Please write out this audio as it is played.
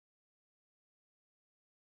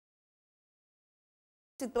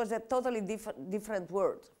It was a totally different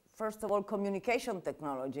world. First of all, communication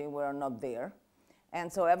technology were not there,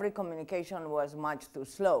 and so every communication was much too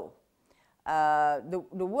slow. The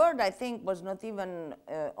world, I think, was not even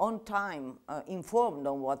on time informed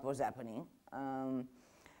on what was happening.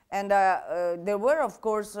 There were, of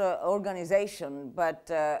course, organizations, but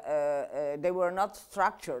they were not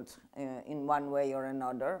structured in one way or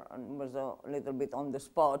another, and was a little bit on the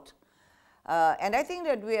spot. And I think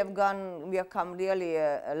that we have come really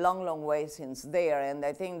a long, long way since there, and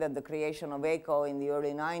I think that the creation of ECHO in the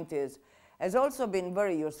early 90s has also been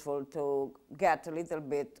very useful to get a little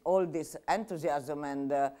bit all this enthusiasm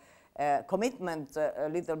and commitment a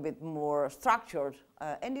little bit more structured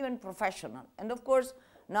and even professional. And of course,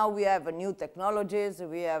 now we have new technologies,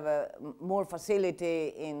 we have more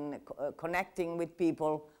facility in connecting with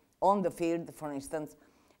people on the field, for instance,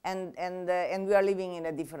 and we are living in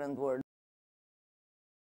a different world.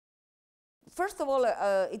 First of all,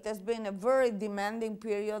 it has been a very demanding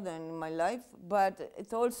period in my life, but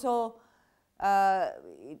it also,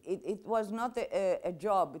 it was not a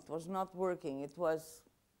job, it was not working, it was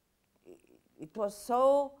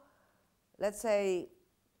so, let's say,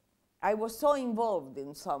 I was so involved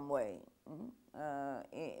in some way,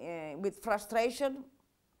 with frustration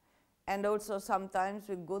and also sometimes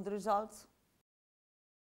with good results.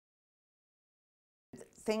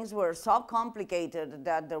 Things were so complicated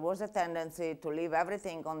that there was a tendency to leave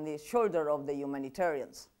everything on the shoulder of the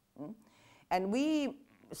humanitarians. And we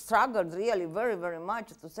struggled really very, very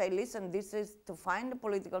much to say, listen, this is to find a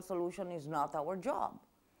political solution is not our job.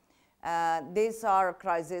 These are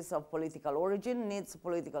crises of political origin, needs a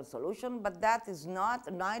political solution, but that is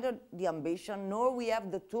not neither the ambition nor we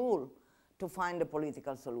have the tool to find a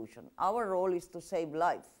political solution. Our role is to save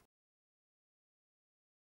life.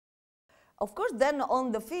 Of course, then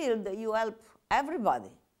on the field, you help everybody,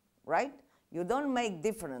 right? You don't make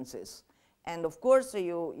differences. And of course,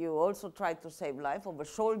 you also try to save life of a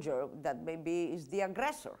soldier that maybe is the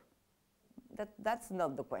aggressor. That's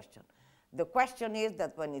not the question. The question is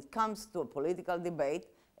that when it comes to a political debate,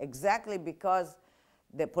 exactly because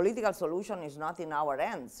the political solution is not in our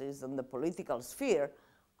hands, it's in the political sphere,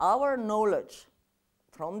 our knowledge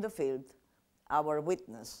from the field, our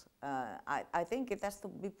witness, I think it has to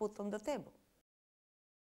be put on the table.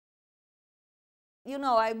 You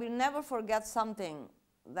know, I will never forget something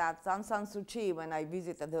that Aung San Suu Kyi, when I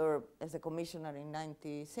visited her as a commissioner in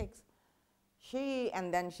 '96,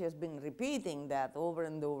 and then she has been repeating that over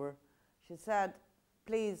and over, she said,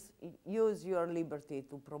 please use your liberty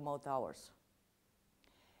to promote ours.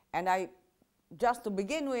 And just to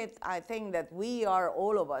begin with, I think that we are,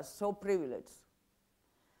 all of us, so privileged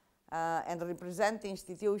and represent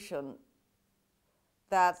institutions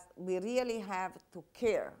that we really have to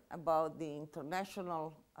care about the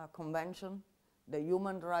international convention, the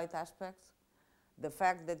human rights aspects, the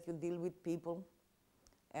fact that you deal with people,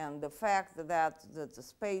 and the fact that the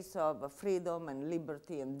space of freedom and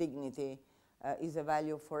liberty and dignity is a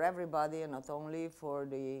value for everybody and not only for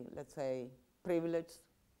the, let's say, privileged,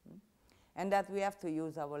 and that we have to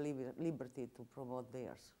use our liberty to promote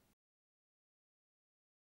theirs.